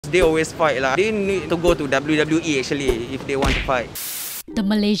they always fight lah. They need to go to WWE actually if they want to fight. The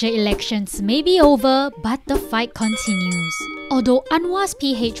Malaysia elections may be over, but the fight continues. Although Anwar's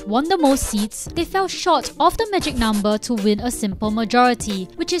PH won the most seats, they fell short of the magic number to win a simple majority,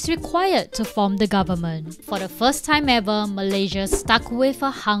 which is required to form the government. For the first time ever, Malaysia stuck with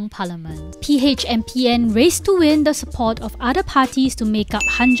a hung parliament. PH and PN raced to win the support of other parties to make up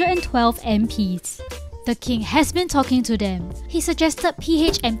 112 MPs. The king has been talking to them. He suggested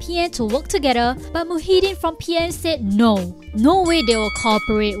PH and PN to work together, but Muhyiddin from PN said no. No way they will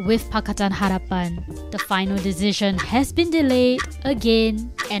cooperate with Pakatan Harapan. The final decision has been delayed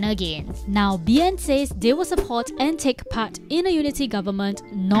again and again. Now BN says they will support and take part in a unity government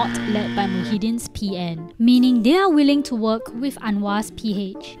not led by Muhyiddin's PN, meaning they are willing to work with Anwar's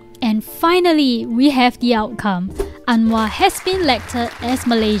PH. And finally, we have the outcome. Anwar has been elected as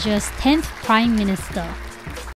Malaysia's 10th Prime Minister.